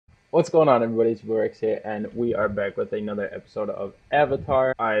What's going on, everybody? It's Rex here, and we are back with another episode of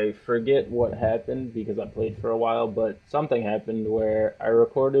Avatar. I forget what happened because I played for a while, but something happened where I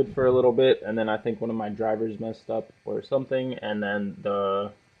recorded for a little bit, and then I think one of my drivers messed up or something, and then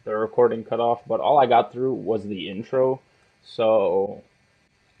the recording cut off. But all I got through was the intro. So,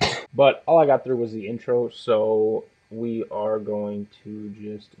 so we are going to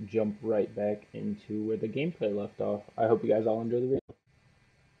just jump right back into where the gameplay left off. I hope you guys all enjoy the video.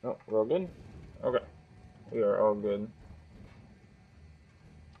 Oh, we're all good? Okay. We are all good.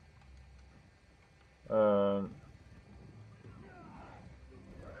 Um,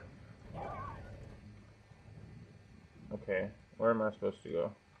 okay. Where am I supposed to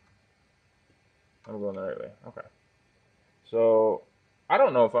go? I'm going the right way. Okay. So, I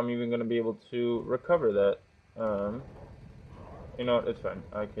don't know if I'm even going to be able to recover that. Um, you know what? It's fine.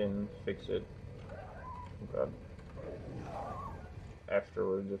 I can fix it. Oh, God.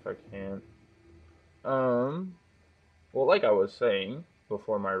 Afterwards if I can. Um, well, like I was saying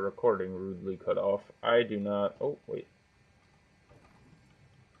before my recording rudely cut off, I do not. Oh, wait.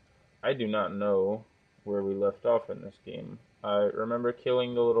 I do not know where we left off in this game. I remember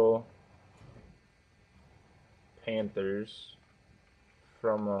killing the little panthers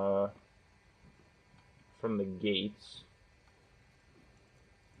from the gates.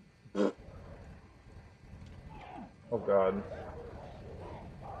 Oh God.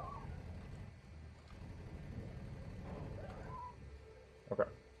 Okay.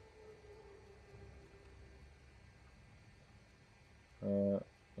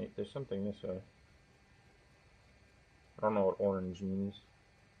 Wait, there's something this way. I don't know what orange means.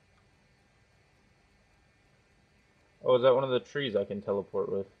 Oh, is that one of the trees I can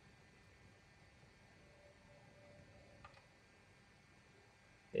teleport with?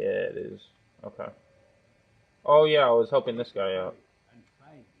 Yeah, it is. Okay. Oh yeah, I was helping this guy out.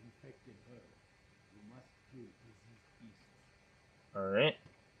 All right.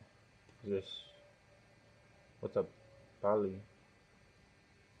 Is this? What's up, Bali?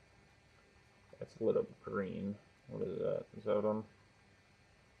 That's lit up green. What is that? Is that on?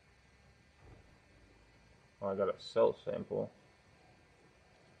 Oh, I got a cell sample.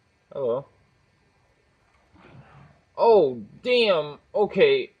 Hello. Oh, damn.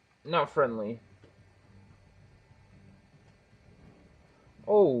 Okay. Not friendly.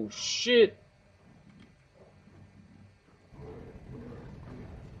 Oh, shit.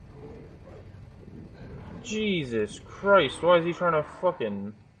 Jesus Christ. Why is he trying to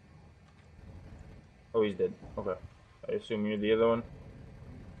fucking... Oh, he's dead. Okay. I assume you're the other one.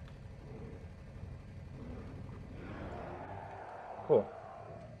 Cool.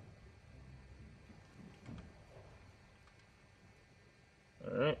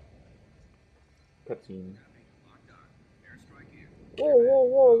 Alright. Cutscene. Whoa, whoa,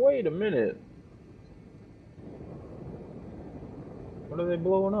 whoa, wait a minute. What are they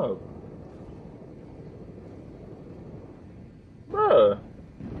blowing up? Bruh.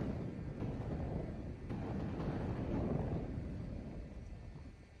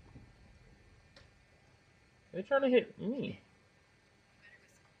 They're trying to hit me.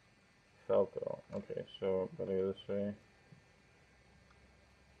 Falco. Okay, so gotta go this way.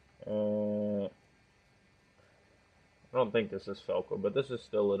 I don't think this is Falco, but this is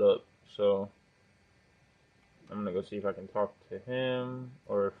still lit up, so I'm gonna go see if I can talk to him,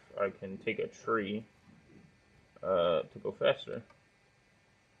 or if I can take a tree, to go faster.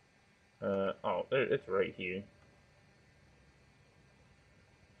 Oh, it's right here.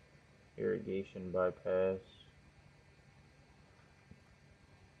 Irrigation bypass.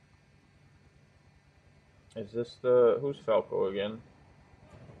 Is this the... Who's Falco again?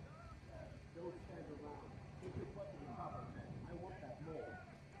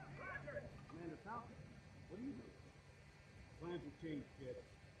 Plans have changed, kid.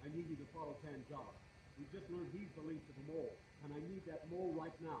 I need you to follow Tangela. We just learned he's the link to the mole, and I need that mole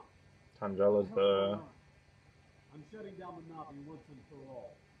right now. Tangela's the... I'm shutting down the Navi once and for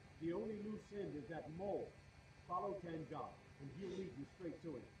all. The only loose end is that mole. Follow Tangela, and he'll lead you straight to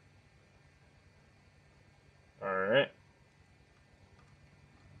him. Alright.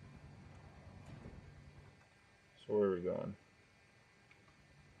 So where are we going?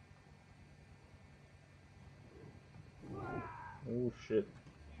 Oh shit.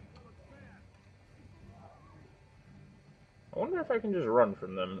 I wonder if I can just run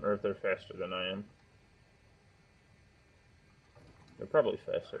from them, or if they're faster than I am. They're probably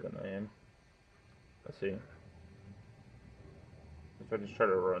faster than I am. Let's see. If I just try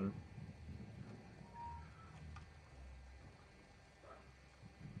to run.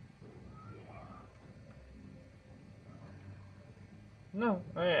 No,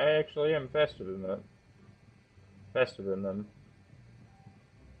 I actually am faster than that. Faster than them.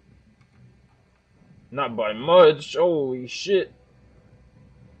 Not by much. Holy shit.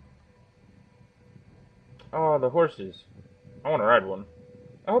 Oh, the horses. I want to ride one.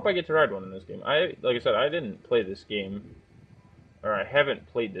 I hope I get to ride one in this game. Like I said, I didn't play this game, or I haven't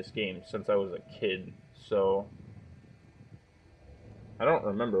played this game since I was a kid, so I don't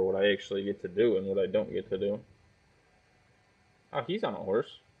remember what I actually get to do and what I don't get to do. Oh, he's on a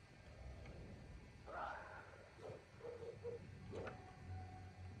horse.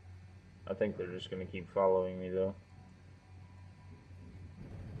 I think they're just gonna keep following me though.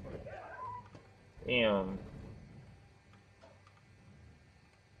 Damn.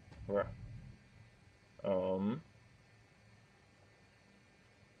 Um.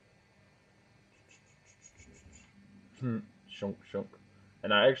 Shunk shunk.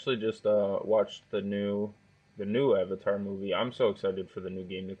 And I actually just watched the new Avatar movie. I'm so excited for the new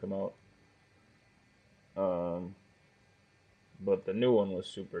game to come out. Um, but the new one was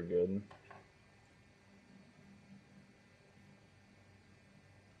super good.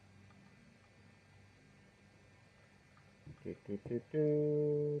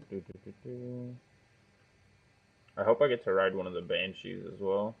 I hope I get to ride one of the Banshees as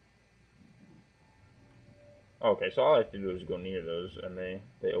well. Okay, so all I have to do is go near those, and they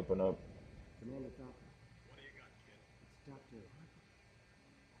open up. Commander Falcon. What do you got, kid? It's Dr.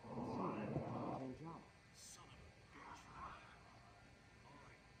 Harper. Job. Son of a bitch. All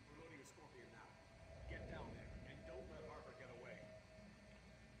right, we're loading a Scorpion now. Get down there, and don't let Harper get away.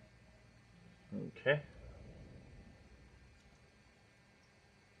 Okay.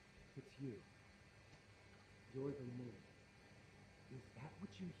 It's you. You're the mole. Is that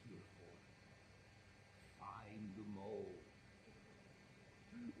what you're here for? Find the mole.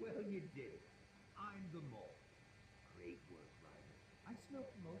 Well, you did it. I'm the mole. Great work, Ryder. I smell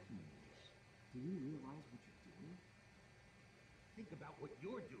promotion in this. Do you realize what you're doing? Think about what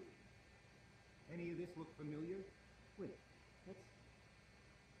you're doing. Any of this look familiar? Wait, that's...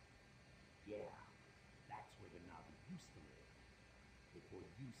 Yeah, that's where the Navi used to live. Before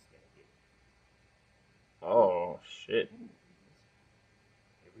you stepped in. Oh shit.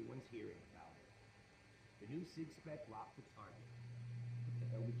 Everyone's hearing about it. The new SIG spec locked the target. What the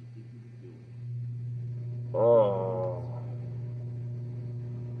hell did you think you were doing? Oh.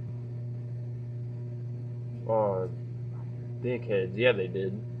 Oh, dickheads. Yeah, they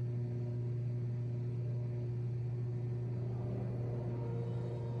did.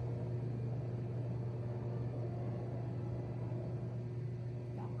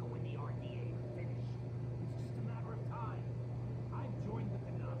 Falco and the RDA are finished. It's just a matter of time. I've joined the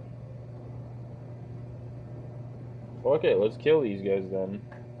Kanabi. Fuck it, let's kill these guys then.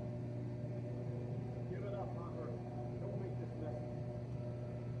 Give it up, Harper. Don't make this messy.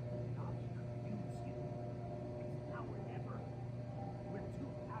 Kanabi could use you. It's now or never. We're two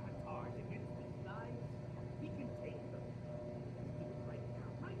avatars against these guys. We can take them. Let's do it right now.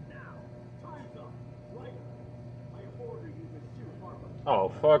 Right now. Time's up. Right. I order you to shoot Harper. Oh,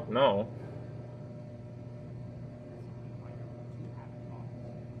 fuck no.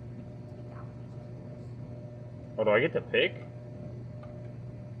 Oh, do I get to pick?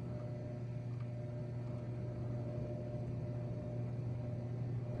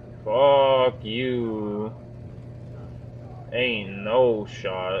 Fuck you. Ain't no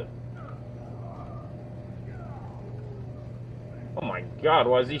shot. Oh my god,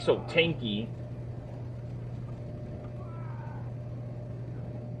 why is he so tanky?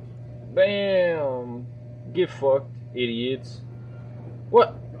 Bam! Get fucked, idiots.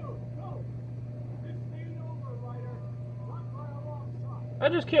 What? I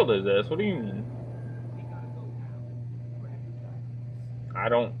just killed his ass. What do you mean? I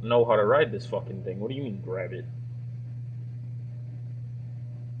don't know how to ride this fucking thing. What do you mean, grab it?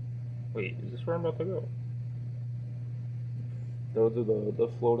 Wait, is this where I'm about to go? Those are the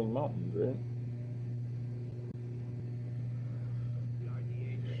floating mountains, right?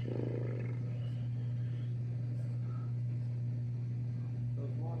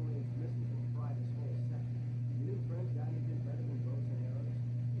 Those long-range missiles will fry this whole sector. Your new friends got anything better than bows and arrows?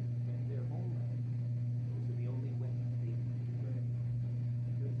 Defend their homeland. Those are the only weapons they can use.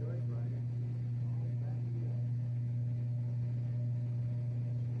 Good choice, Ryder. All back to you.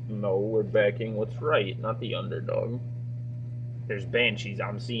 No, we're backing what's right, not the underdog. There's banshees.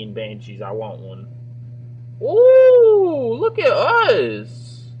 I'm seeing banshees. I want one. Ooh, look at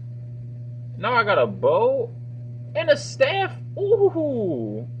us. Now I got a bow and a staff.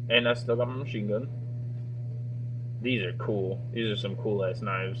 Ooh. And I still got my machine gun. These are cool. These are some cool ass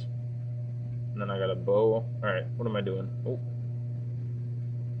knives. And then I got a bow. Alright, what am I doing? Oh.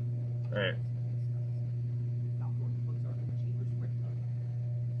 Alright. Falcon plugs our new chambers quick.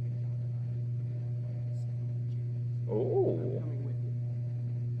 Oh. I'm coming with you.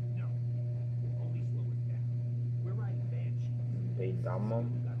 No, only slow us down. We're riding banshees. Beidamo.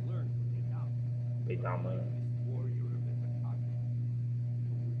 You gotta learn from Beidamo. Beidamo. Warrior of the Takagi.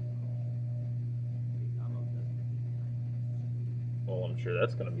 Beidamo doesn't need kindness. Well, I'm sure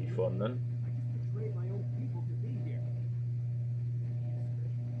that's gonna be fun then. I just betrayed my own people to be here.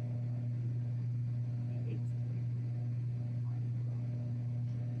 He hates me.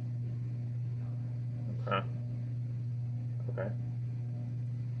 Okay. Okay.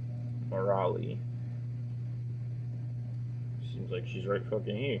 Morali. Seems like she's right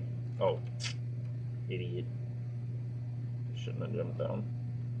fucking here. Oh. Idiot. Shouldn't have jumped down.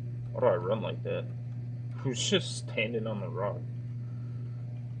 Why do I run like that? Who's just standing on the rock?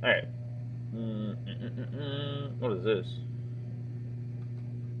 Alright. What is this?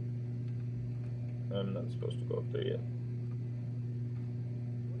 I'm not supposed to go up there yet.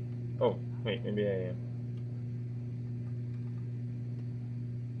 Oh, wait, maybe I am.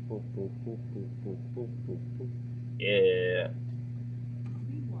 Boop, boop, boop, boop, boop, boop, boop, boop. Yeah.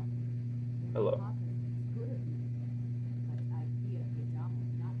 Hello.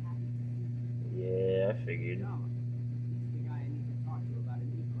 Yeah, I figured. He's the guy I need to talk to about an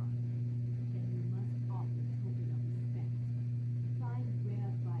IKRAN. Then you must offer a token of respect. Find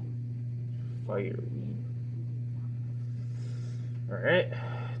rare fireweed. Fireweed. Alright,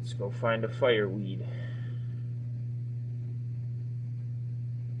 let's go find a fireweed.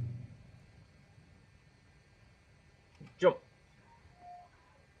 Jump!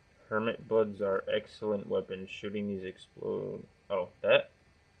 Hermit buds are excellent weapons. Shooting these explode. Oh, that?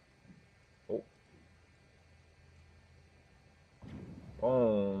 Oh.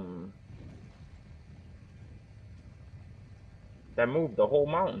 Boom. That moved the whole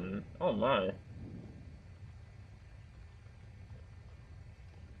mountain. Oh my.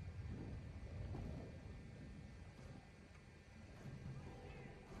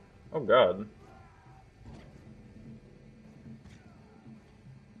 Oh god.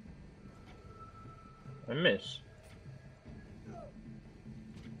 I miss.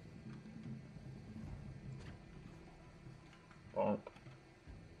 Bonk.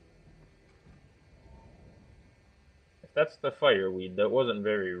 If that's the fireweed, that wasn't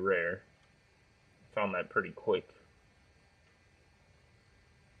very rare. Found that pretty quick.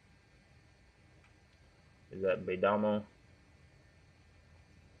 Is that Beidamo?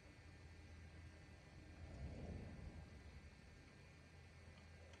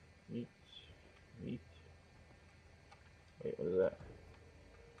 Meat. Meat. Wait, what is that?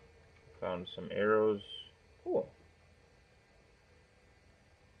 Found some arrows. Cool.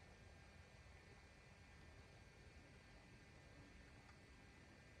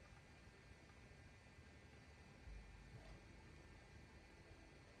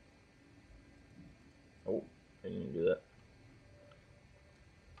 Oh, didn't even do that.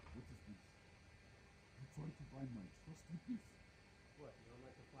 What is this? You try to buy my trust with this? What, you don't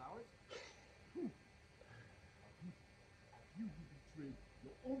like the flowers? Have you who betrayed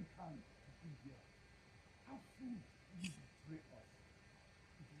your own kind to be here? How soon will you betray us?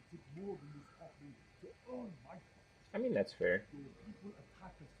 It will take more than this offering to earn my trust. I mean, that's fair. Your people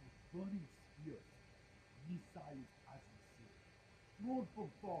attack us with burning spears, missiles as we say, thrown from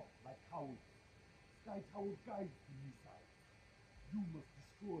far like cowards. Sky Tower guides the missiles. You must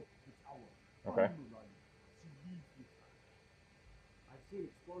destroy the tower. Okay. Find Morali. She leads with her. I've seen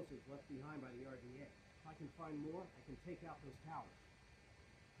explosives left behind by the RDA. If I can find more, I can take out those towers.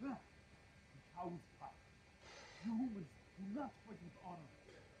 The towers pass. You humans do not fight with honor.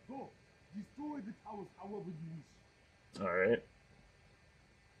 Go, destroy the towers however you wish. Alright.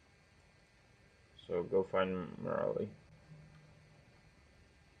 So go find Morali.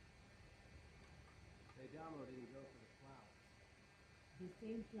 Beidamo didn't go for the flowers. The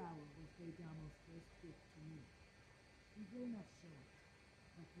same flower was Beidamo's first gift to me. We will not show it,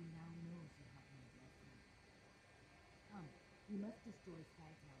 but we now know you have my blessing. Come, we must destroy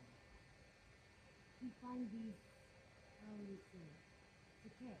Sky Tower. We find these, how do we say,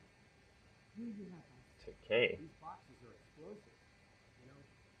 decay. Will you help us? Decay. These boxes are explosive. You know,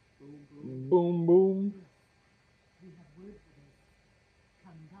 boom, boom. Boom, boom. Yes, we have word for this.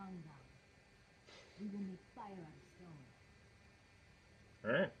 Come down, down. We will make fire out of stone.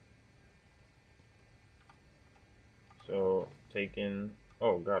 Alright. So, taking...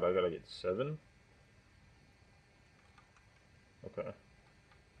 Oh god, I gotta get 7? Okay.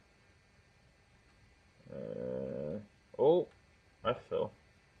 Oh, I fell.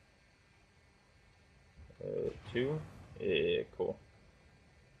 2? Yeah, cool.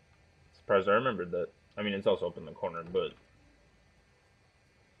 Surprised I remembered that. I mean, it's also up in the corner, but...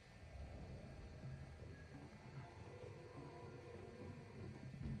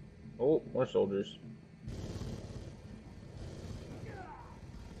 Oh, more soldiers.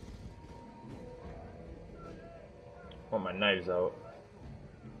 Want my knives out.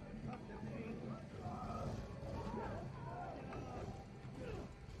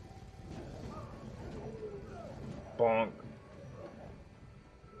 Bonk.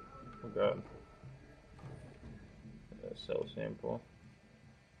 Oh god. A cell sample.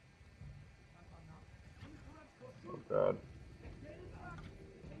 Oh god.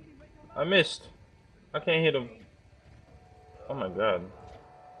 I missed. I can't hit him. Oh my god.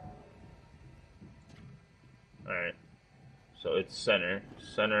 Alright. So it's center.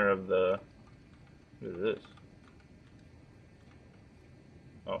 Center of the... What is this?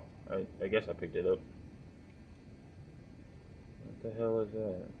 Oh, I guess I picked it up. What the hell is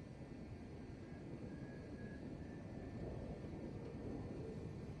that?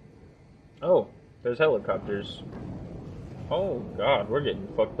 Oh, there's helicopters. Oh god, we're getting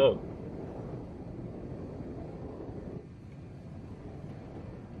fucked up.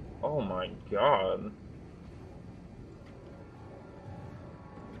 Oh my god.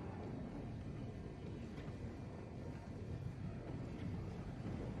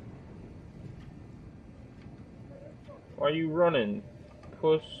 Why are you running,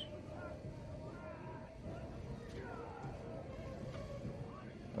 puss?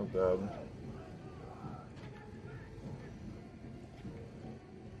 Oh god.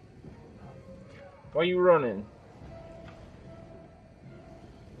 Why are you running?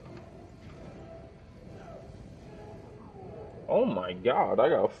 Oh my god, I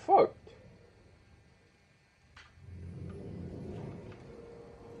got fucked.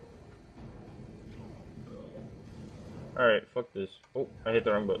 Alright, fuck this. Oh, I hit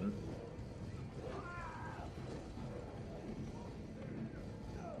the wrong button.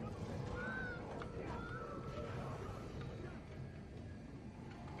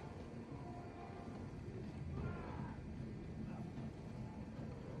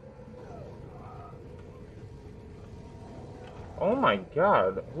 Oh my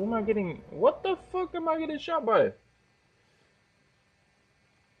god, who am I getting? What the fuck am I getting shot by?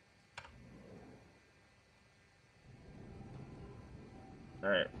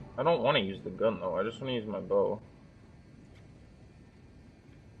 Alright, I don't want to use the gun though, I just want to use my bow.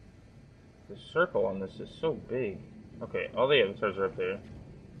 The circle on this is so big. Okay, all the avatars are up there.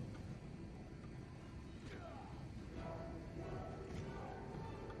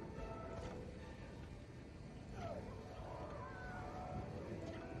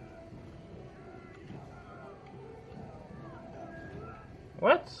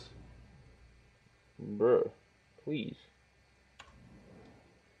 What? Bruh, please.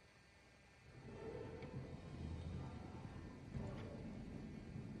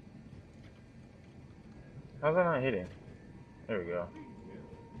 How's that not hitting? There we go.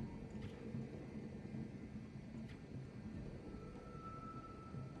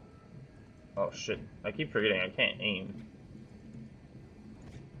 Oh shit, I keep forgetting I can't aim.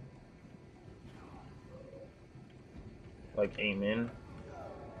 Like aim in.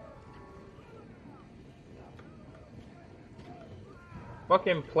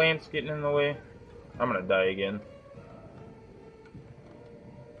 Fucking plants getting in the way. I'm gonna die again.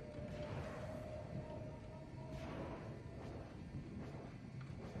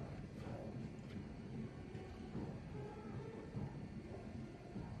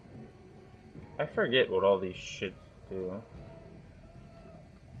 I forget what all these shits do.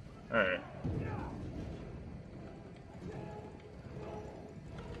 Alright.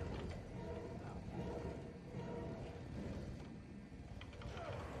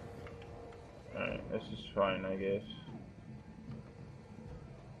 Alright, this is fine, I guess.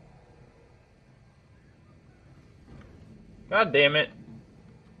 God damn it.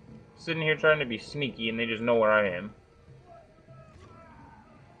 Sitting here trying to be sneaky and they just know where I am.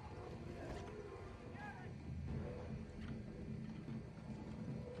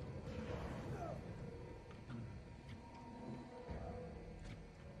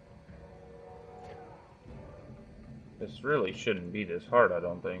 This really shouldn't be this hard, I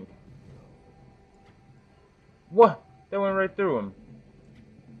don't think. What? That went right through him.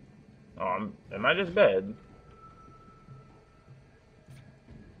 Oh, am I just bad?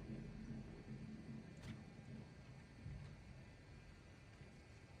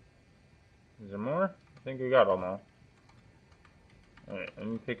 Is there more? I think we got them all. Alright, let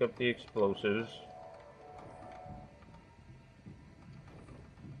me pick up the explosives.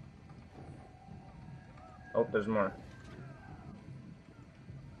 Oh, there's more.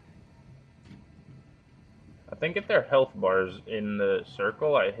 think if their health bars in the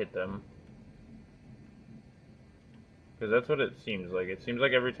circle, I hit them. Because that's what it seems like. It seems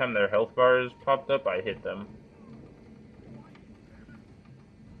like every time their health bars popped up, I hit them.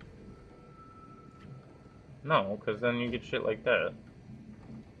 No, because then you get shit like that.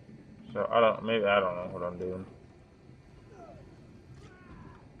 So, maybe I don't know what I'm doing.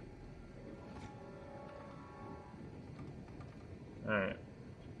 Alright.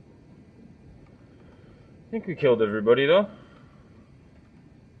 I think we killed everybody, though.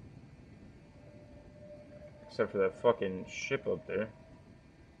 Except for that fucking ship up there.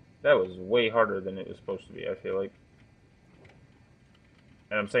 That was way harder than it was supposed to be, I feel like.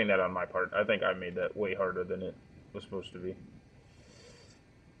 And I'm saying that on my part. I think I made that way harder than it was supposed to be.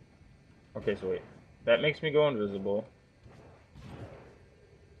 Okay, so wait. That makes me go invisible.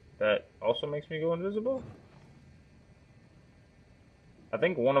 That also makes me go invisible? I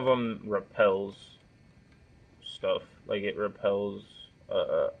think one of them repels stuff. Like, it repels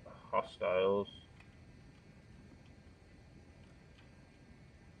hostiles.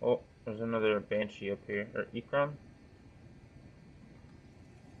 Oh, there's another Banshee up here. Or IKRAN?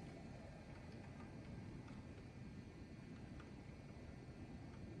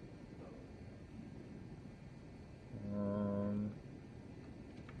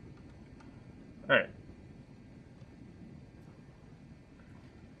 Alright.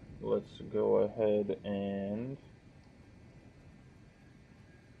 Let's go ahead and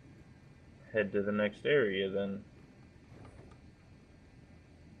head to the next area then.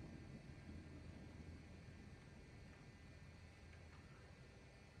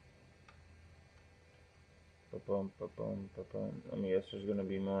 Ba-bum, ba-bum, ba-bum. Let me guess there's gonna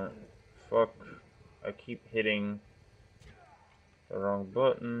be more. Fuck. I keep hitting the wrong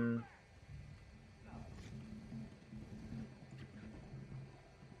button.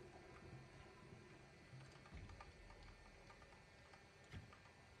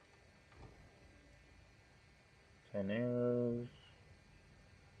 Ten arrows.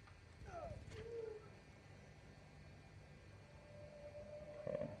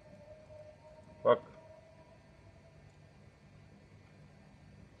 Okay. Fuck.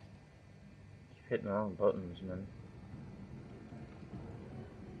 Keep hitting the wrong buttons, man.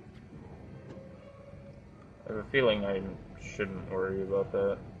 I have a feeling I shouldn't worry about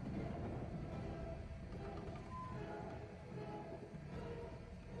that.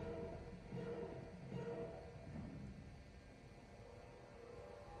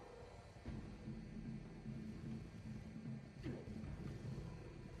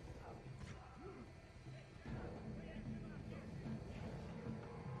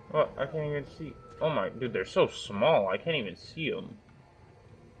 Oh, I can't even see. Oh my, dude, they're so small. I can't even see them.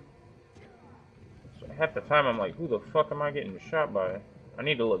 So half the time I'm like, who the fuck am I getting shot by? I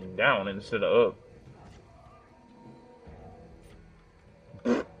need to look down instead of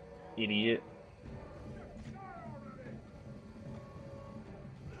up. Idiot.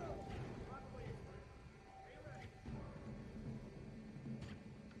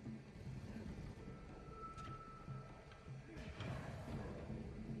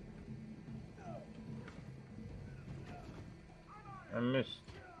 I missed.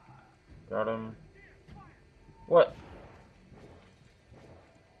 Got him. What?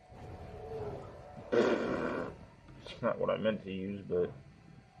 It's not what I meant to use, but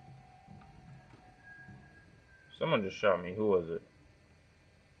someone just shot me. Who was it?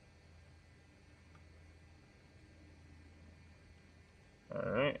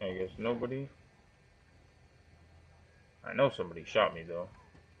 Alright, I guess nobody. I know somebody shot me, though.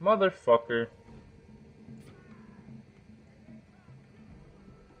 Motherfucker.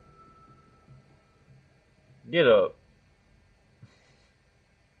 Get up.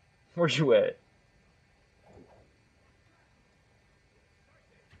 Where you at?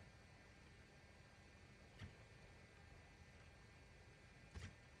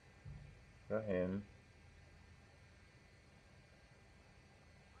 Got him.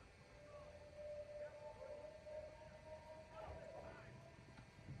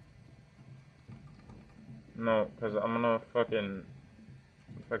 No, because I'm gonna fucking...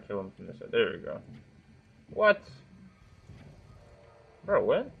 If I kill him from this side. There we go. What? Bro,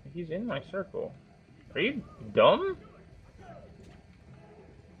 what? He's in my circle. Are you dumb?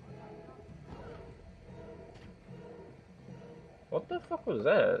 What the fuck was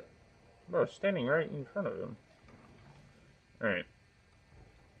that? Bro, standing right in front of him. Alright.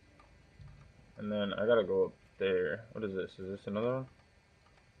 And then I gotta go up there. What is this? Is this another one?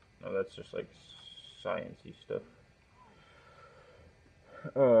 No, that's just like science-y stuff.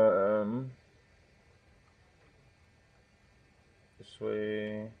 This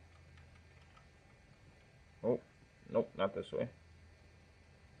way. Oh. Nope, not this way.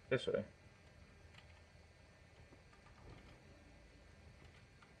 This way.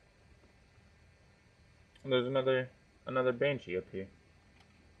 And there's another banshee up here.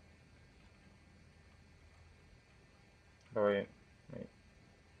 How do I wait?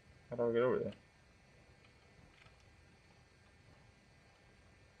 How do I get over there?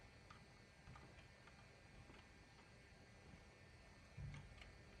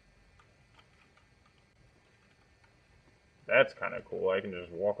 That's kind of cool. I can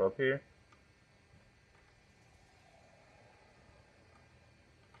just walk up here.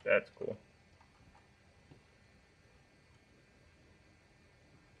 That's cool.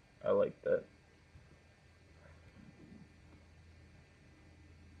 I like that.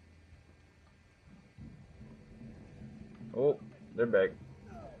 Oh, they're back.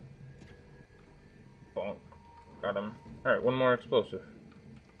 Bonk. Got him. Alright, one more explosive.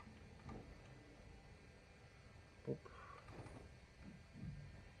 Boop.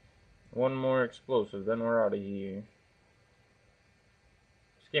 One more explosive, then we're out of here.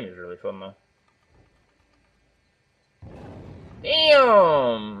 This game is really fun, though.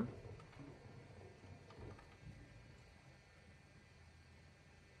 Damn!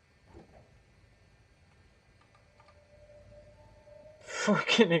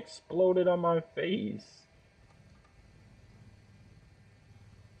 Fucking exploded on my face.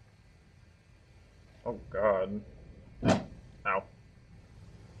 Oh god. Ow.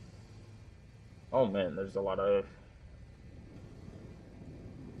 Oh man, there's a lot of...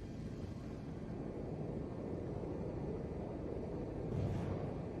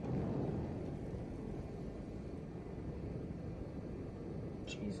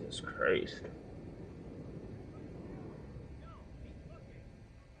 Jesus Christ.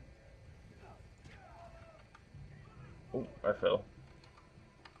 Oh, I fell.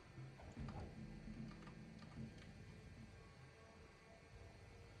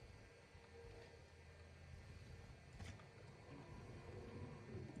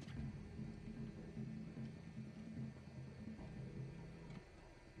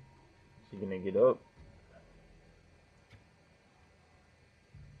 Is he gonna get up?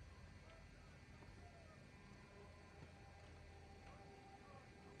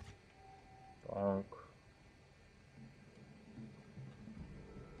 Bonk.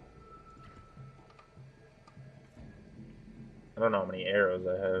 I don't know how many arrows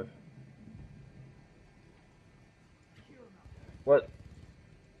I have. What?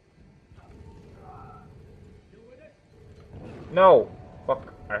 No!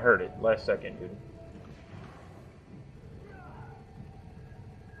 Fuck, I heard it last second, dude.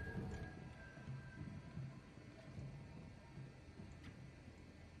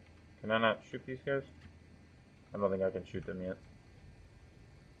 Can I not shoot these guys? I don't think I can shoot them yet.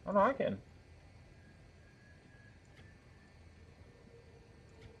 Oh no, I can.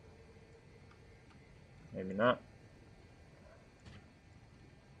 Maybe not.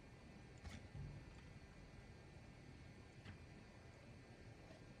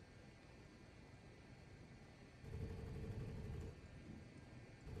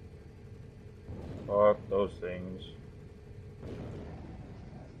 Fuck those things.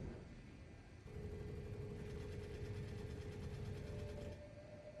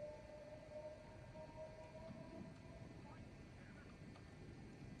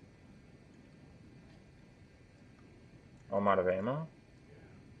 Oh, I'm out of ammo?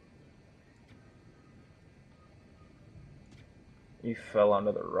 You fell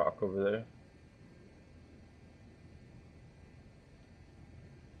onto the rock over there.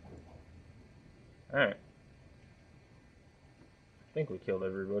 Alright. I think we killed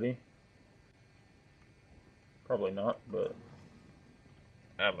everybody. Probably not, but...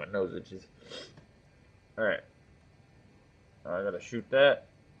 Ah, my nose itches. Alright. I gotta shoot that.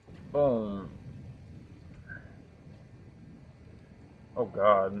 Boom. Oh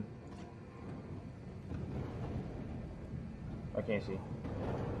god. I can't see.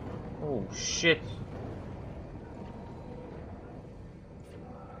 Oh shit.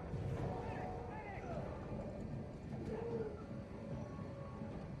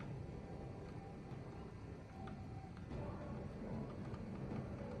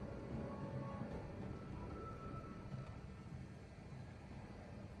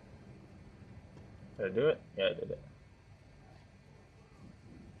 Did I do it? Yeah, I did it.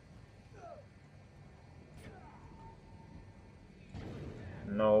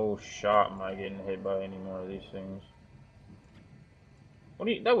 No shot am I getting hit by any more of these things. What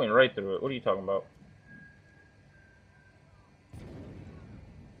do you, that went right through it. What are you talking about?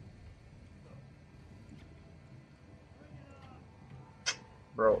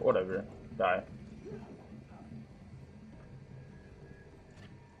 Bro, whatever. Die.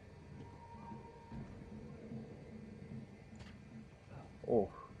 Oh.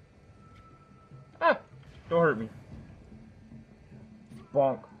 Ah! Don't hurt me.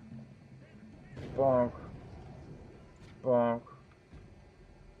 Bonk. Bonk. Bonk.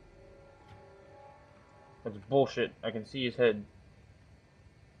 That's bullshit. I can see his head.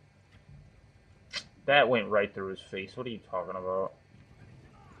 That went right through his face. What are you talking about?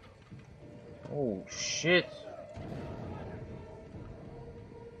 Oh, shit.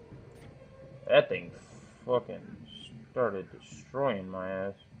 That thing fucking started destroying my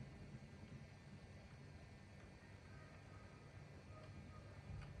ass.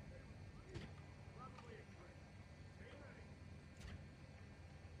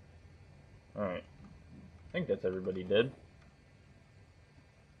 Alright. I think that's everybody dead.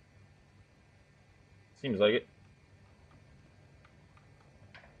 Seems like it.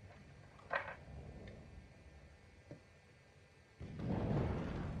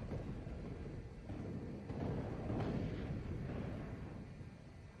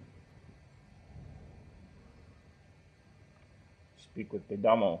 Speak with the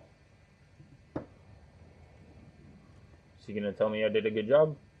Damo. Is he gonna tell me I did a good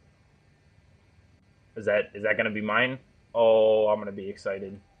job? Is that gonna be mine? Oh, I'm gonna be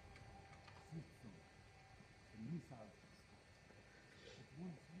excited. System. The missiles destroyed. But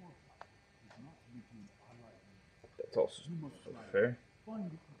one small part is not making allied units. That's also You must fly. fair.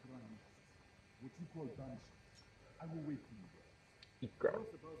 Find the IKRAN nests. What you call banshees. I will wait for you there. I IKRAN.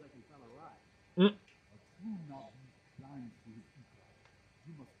 don't suppose I can tell a lie. A true Navi climbs to his IKRAN.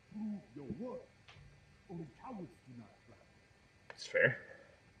 You must prove your worth. Only cowards do not fly. That's fair.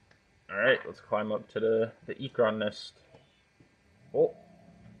 Alright, let's climb up to the IKRAN nest. Oh.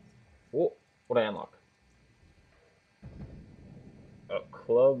 Oh. What did I unlock? A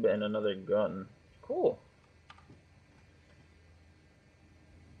club and another gun. Cool.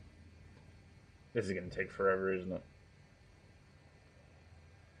 This is gonna take forever, isn't it?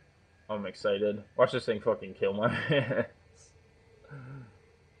 I'm excited. Watch this thing fucking kill my ass.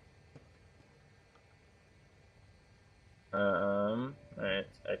 Alright,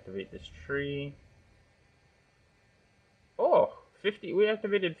 let's activate this tree. Oh, 50, we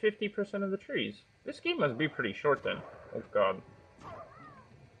activated 50% of the trees. This game must be pretty short then. Oh god.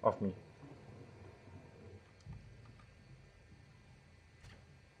 Off me.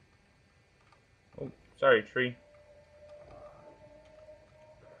 Oh, sorry, tree.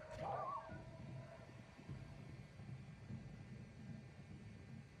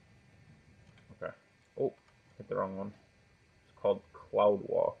 Okay. Oh, hit the wrong one. It's called Cloud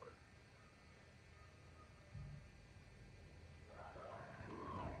Walk.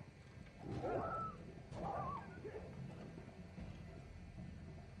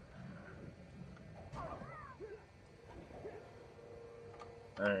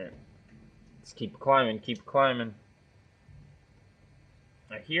 Alright. Let's keep climbing, keep climbing.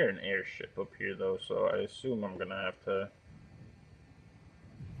 I hear an airship up here though, so I assume I'm gonna have to...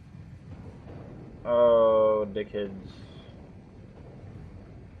 Oh, dickheads.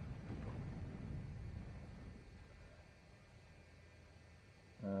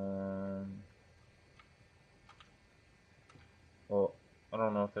 Well, I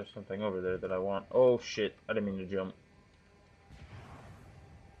don't know if there's something over there that I want. Oh shit, I didn't mean to jump.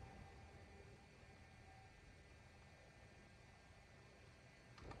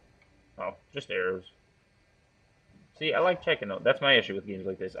 Oh, just arrows. See, I like checking out. That's my issue with games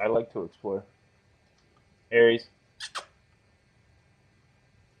like this. I like to explore. Ares.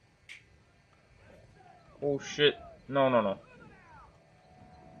 Oh shit. No, no, no.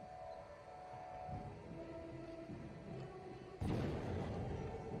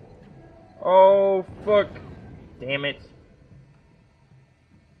 Oh, fuck. Damn it.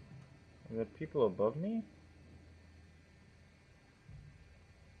 Are there people above me?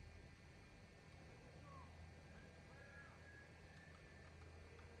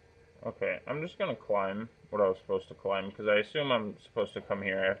 Okay, I'm just gonna climb what I was supposed to climb, because I assume I'm supposed to come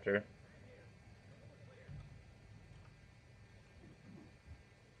here after.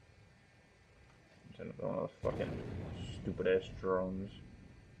 It's another one of those fucking stupid ass drones.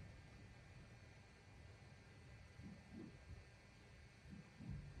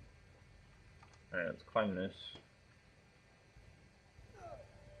 Alright, let's climb this.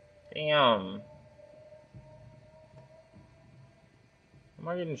 Damn. Who am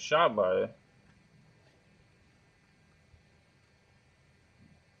I getting shot by?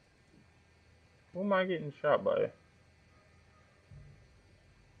 Who am I getting shot by?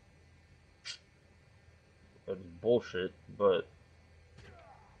 That's bullshit, but...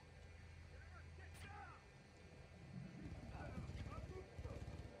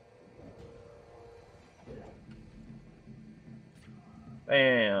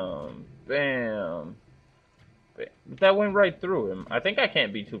 Bam. Bam. Bam. That went right through him. I think I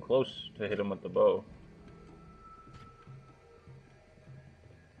can't be too close to hit him with the bow.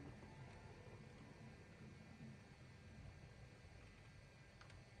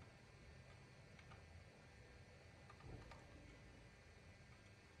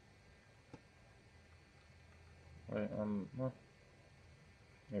 Wait, well,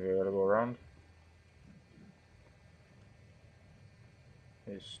 maybe I gotta go around.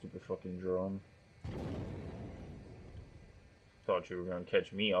 Hey, stupid fucking drone. Thought you were gonna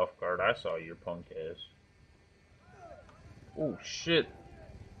catch me off guard. I saw your punk ass. Oh shit.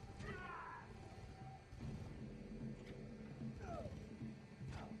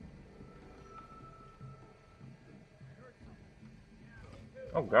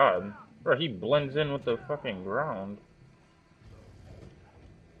 Oh god. Bro, he blends in with the fucking ground.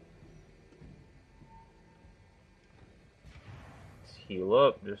 Let's heal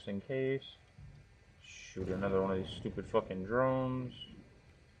up just in case. Shoot another one of these stupid fucking drones.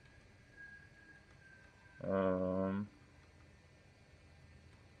 Oh.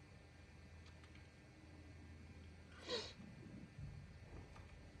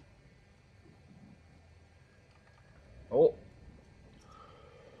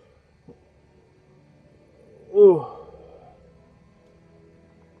 Ooh.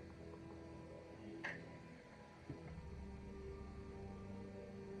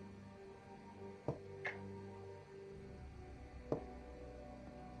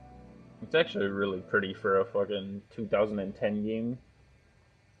 It's actually really pretty for a fucking 2010 game.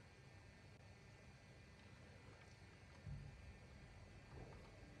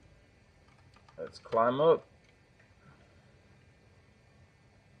 Let's climb up.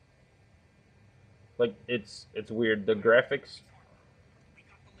 Like it's weird. The graphics. We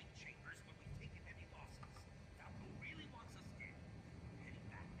got the link chambers, but we've taken heavy losses. Falco really wants us dead. Heading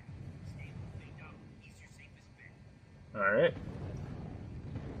back now. Stay with Bingo. He's your safest bet. All right.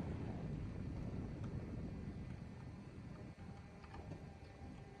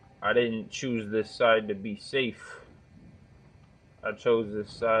 I didn't choose this side to be safe. I chose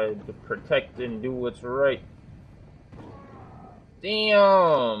this side to protect and do what's right.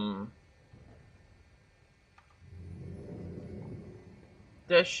 Damn!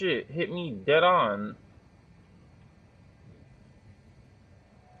 That shit hit me dead on.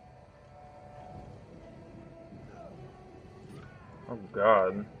 Oh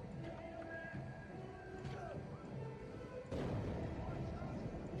god.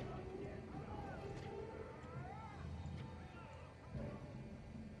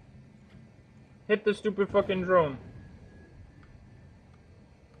 Hit the stupid fucking drone.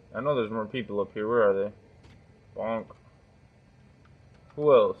 I know there's more people up here. Where are they? Bonk.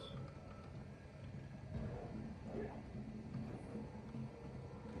 Who else?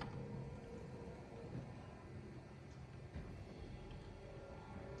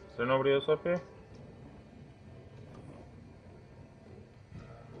 Is there nobody else up here?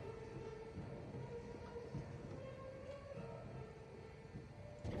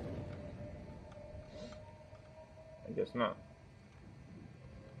 I guess not.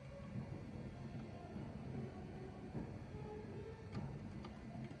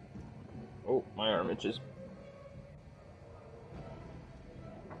 Oh, my arm itches.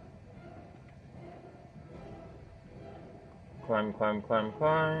 Climb, climb, climb,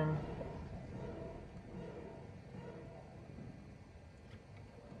 climb.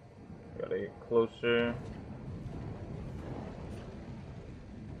 Gotta get closer.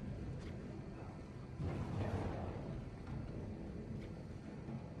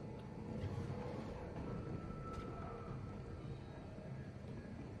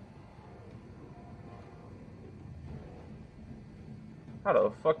 How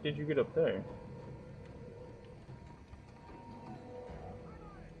the fuck did you get up there?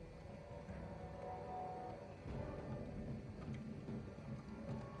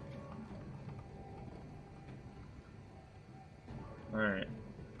 Alright.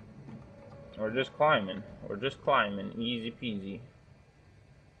 We're just climbing. We're just climbing. Easy peasy.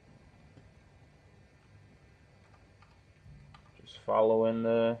 Just following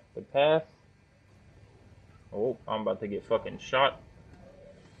the path. Oh, I'm about to get fucking shot.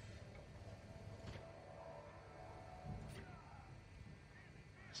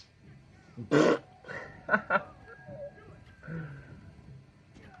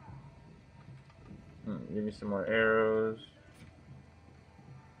 Give me some more arrows.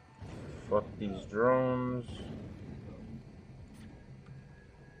 Fuck these drones.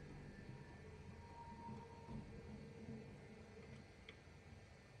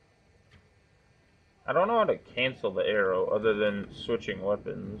 I don't know how to cancel the arrow other than switching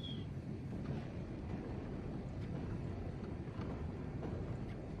weapons.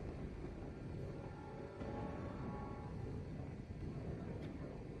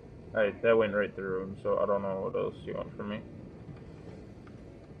 Alright, that went right through him, so I don't know what else you want from me.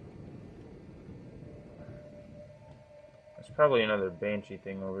 There's probably another Banshee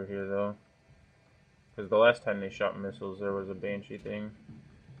thing over here, though. Because the last time they shot missiles, there was a Banshee thing.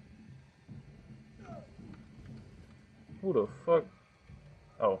 Who the fuck?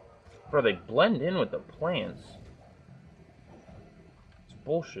 Oh. Bro, they blend in with the plants. It's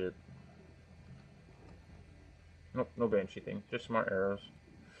bullshit. Nope, no Banshee thing. Just smart arrows.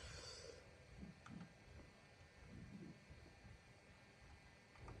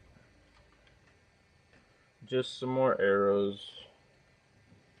 Just some more arrows.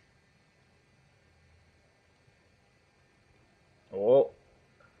 Oh.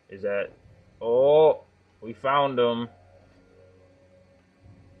 Is that... Oh! We found them.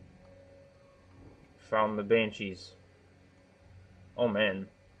 Found the Banshees. Oh, man.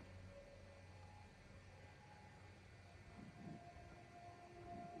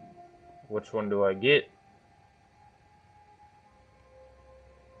 Which one do I get?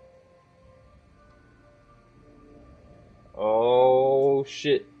 Oh,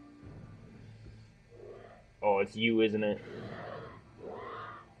 shit. Oh, it's you, isn't it?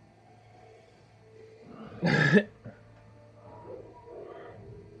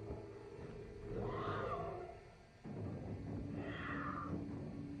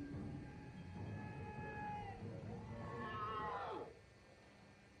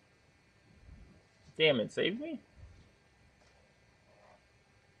 Damn, it saved me?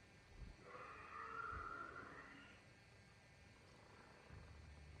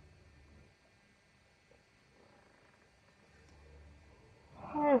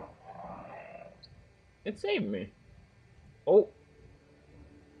 It saved me. Oh.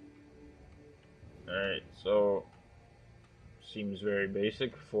 Alright, so... Seems very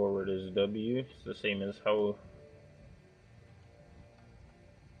basic. Forward is W. It's the same as how...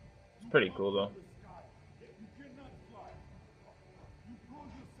 It's pretty cool, though. You cannot fly. You call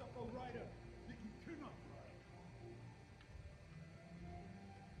yourself a rider, yet you cannot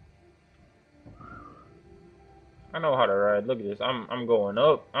fly. I know how to ride. Look at this. I'm going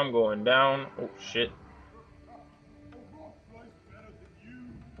up. I'm going down. Oh, shit. A rock flies better than you.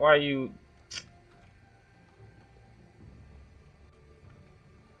 Why are you...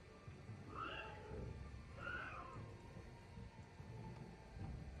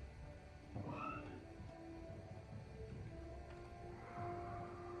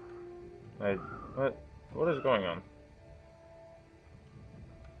 What is going on?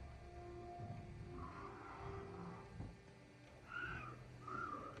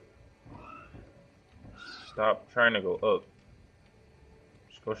 Stop trying to go up.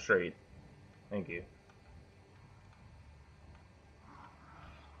 Just go straight. Thank you.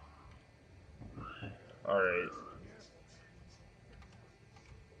 Alright.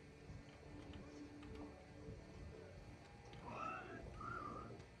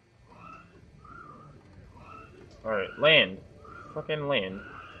 Alright, land. Fucking land.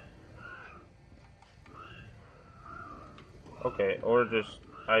 Okay, or just...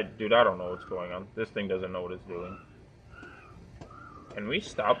 Dude, I don't know what's going on. This thing doesn't know what it's doing. Can we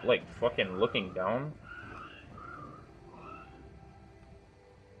stop, like, fucking looking down?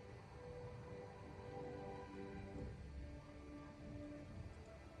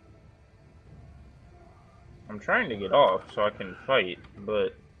 I'm trying to get off so I can fight,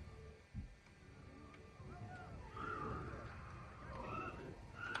 but...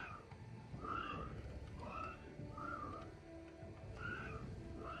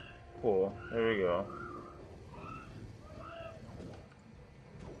 Cool, there we go.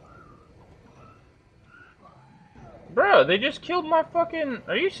 Bro, they just killed my fucking...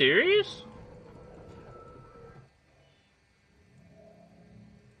 Are you serious?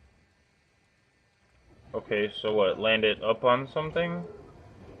 Okay, so what? Land it up on something?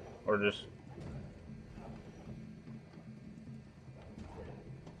 Or just...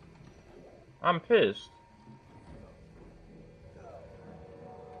 I'm pissed.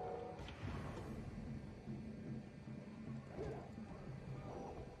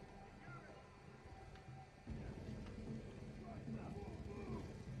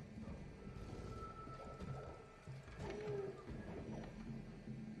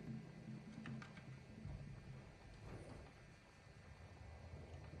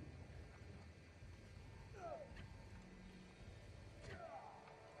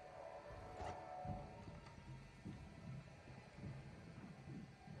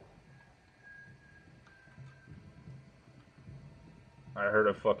 I heard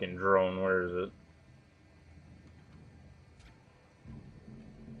a fucking drone. Where is it?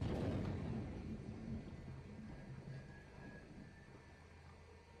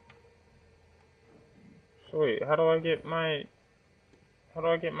 So wait, how do I get my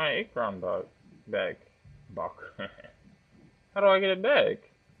IKRAN back? How do I get it back?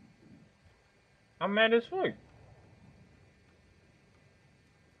 I'm mad as fuck.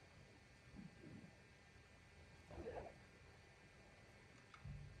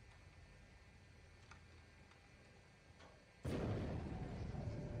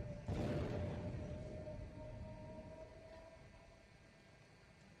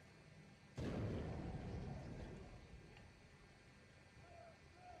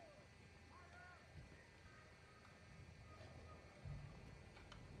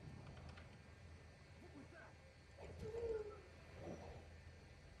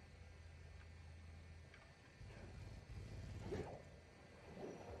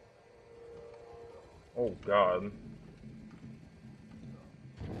 Oh god.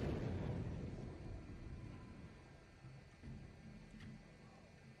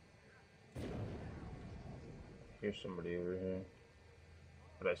 Here's somebody over here.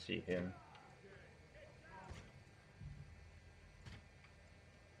 But I see him.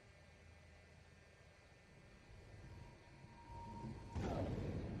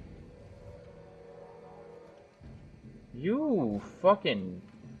 You fucking...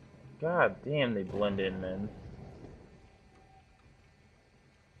 God damn, they blend in, man.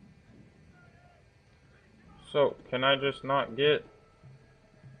 So, can I just not get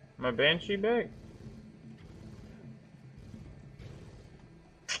my Banshee back?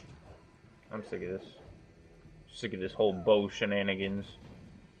 I'm sick of this. Sick of this whole bow shenanigans.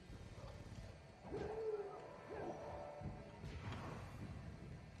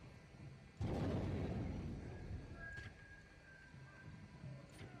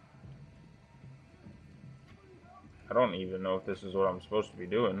 I don't even know if this is what I'm supposed to be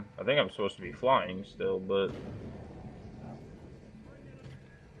doing. I think I'm supposed to be flying still, but...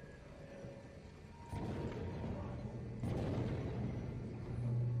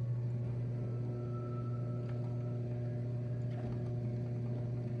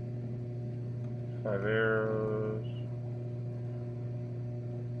 Five arrows.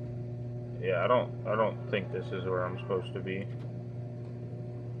 Yeah, I don't think this is where I'm supposed to be.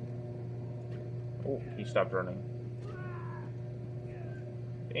 Oh, he stopped running.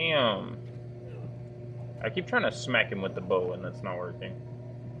 Damn. I keep trying to smack him with the bow and that's not working.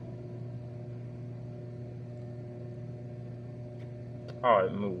 Oh,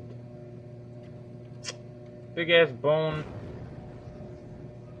 it moved. Big ass bone.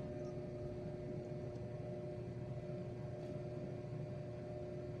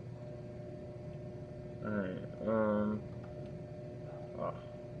 Alright, oh.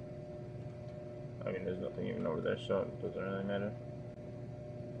 I mean, there's nothing even over there, so it doesn't really matter.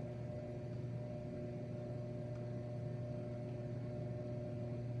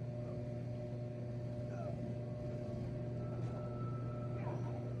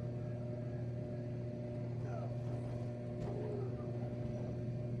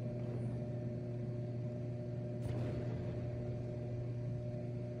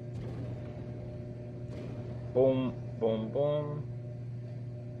 Boom, boom, boom.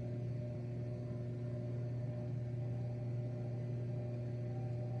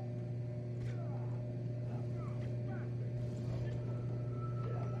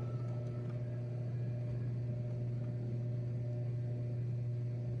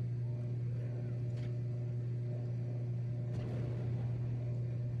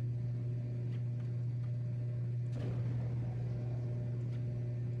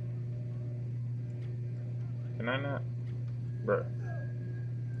 Can I not? Bruh.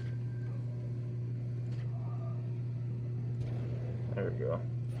 There we go.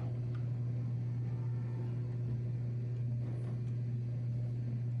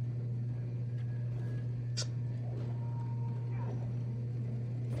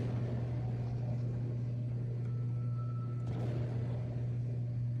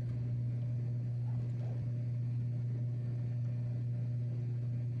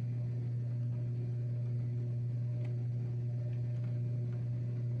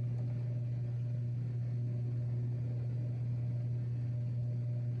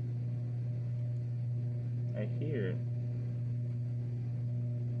 I hear.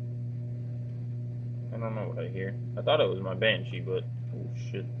 I don't know what I hear. I thought it was my Banshee, but oh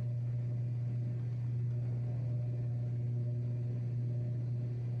shit.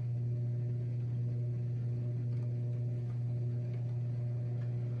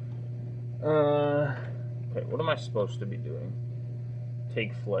 Okay, what am I supposed to be doing?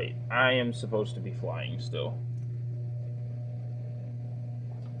 take flight. I am supposed to be flying still.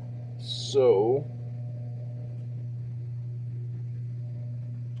 So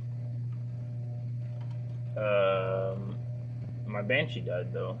my Banshee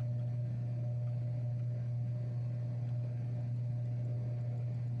died though.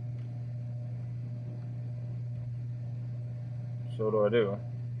 So what do I do?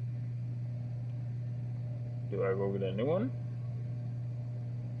 Do I go get a new one?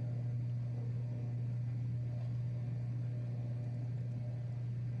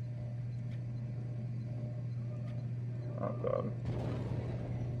 Oh god.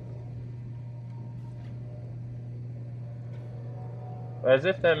 As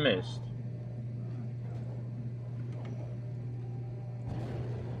if that missed.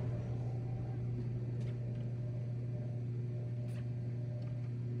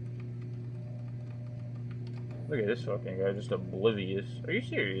 Look at this fucking guy, just oblivious. Are you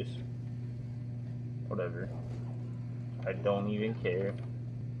serious? Whatever. I don't even care.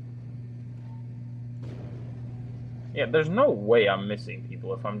 Yeah, there's no way I'm missing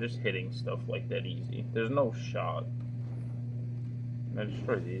people if I'm just hitting stuff like that easy. There's no shot. Can I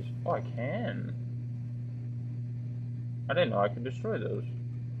destroy these? Oh, I can. I didn't know I could destroy those.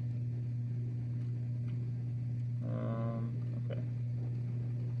 Okay.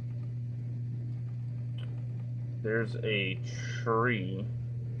 There's a tree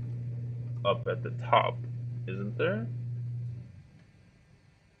up at the top, isn't there?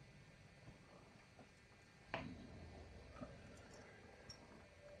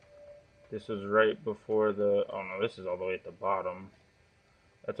 This is right before the... Oh no, this is all the way at the bottom.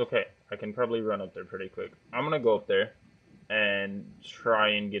 That's okay. I can probably run up there pretty quick. I'm gonna go up there and try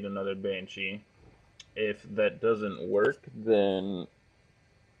and get another Banshee. If that doesn't work, then...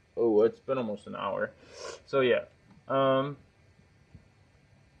 Oh, it's been almost an hour. So yeah.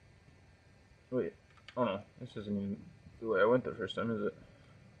 Wait. Oh no, this isn't even the way I went the first time, is it?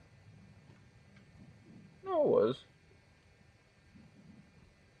 No, it was.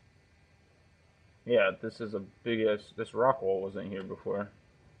 Yeah, this is a big ass... This rock wall wasn't here before.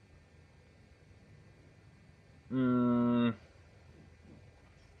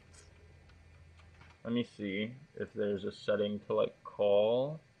 Let me see if there's a setting to, like,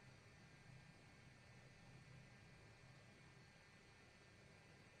 call.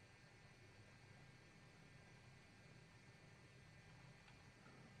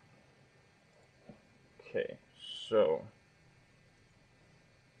 Okay, so...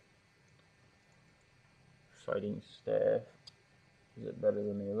 Fighting staff. Is it better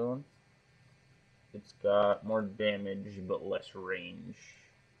than the other one? It's got more damage, but less range.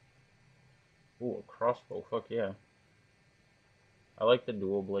 Ooh, a crossbow, fuck yeah. I like the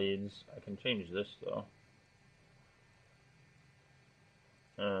dual blades. I can change this, though.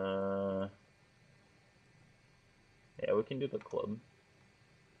 Yeah, we can do the club.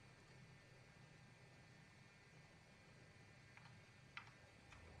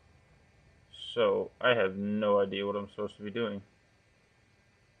 So, I have no idea what I'm supposed to be doing.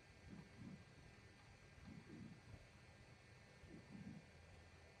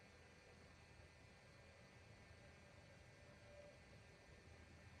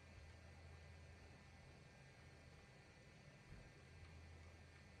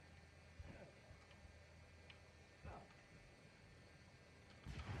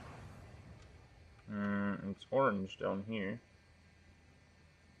 It's orange down here.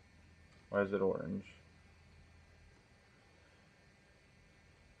 Why is it orange?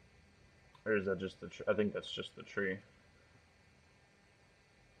 Or is that just the tree? I think that's just the tree.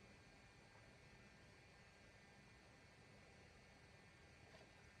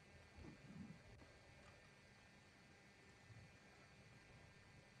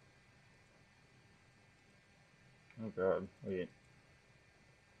 Oh god, wait.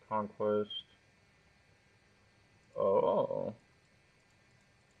 Conquest. Oh.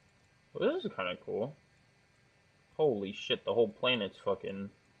 Well, this is kind of cool. Holy shit, the whole planet's fucking...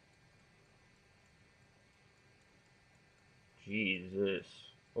 Jesus.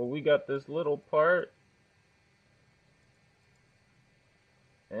 Well, we got this little part.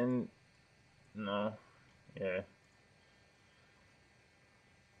 And... No. Yeah.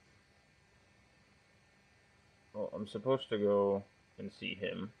 Well, I'm supposed to go and see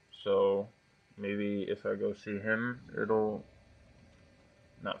him. So, maybe if I go see him, it'll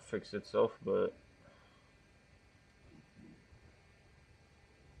not fix itself, but...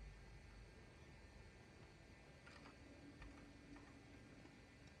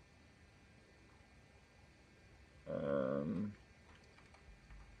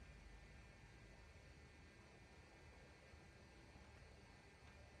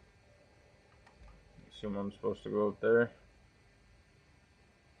 assume I'm supposed to go up there.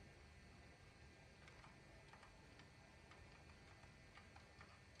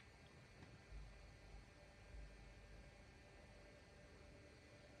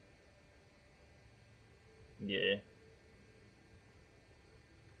 Yeah.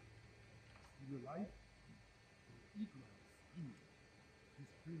 Still alive? IKRAN is here. His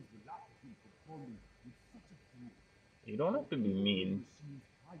friends will laugh at him for falling with such a fool. You don't have to be mean. Machines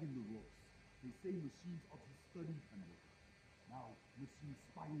hide in the rocks. They say machines are to study Pandora. Now, machines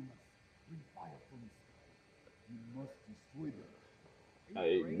spy on us. Bring fire from the sky. We must destroy them. Are I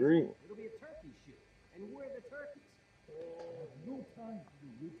you crazy? agree. It'll be a turkey shoot. And we're the turkeys. I have no time for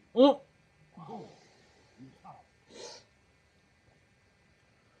the wizard. Oh. Go. We attack.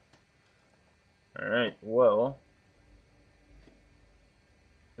 Alright, well.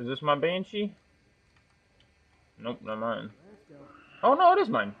 Is this my Banshee? Nope, not mine. Let's go. Oh no, it is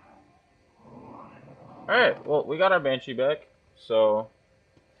mine. Alright, well, we got our Banshee back, so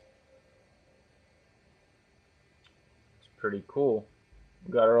it's pretty cool.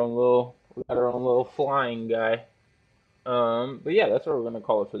 We got our own little flying guy. But yeah, that's what we're gonna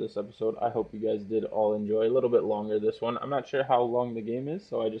call it for this episode. I hope you guys did all enjoy. A little bit longer this one. I'm not sure how long the game is,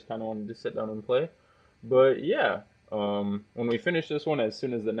 so I just kind of wanted to sit down and play. But yeah, when we finish this one, as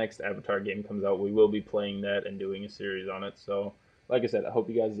soon as the next Avatar game comes out, we will be playing that and doing a series on it. So, like I said, I hope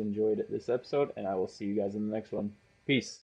you guys enjoyed this episode, and I will see you guys in the next one. Peace.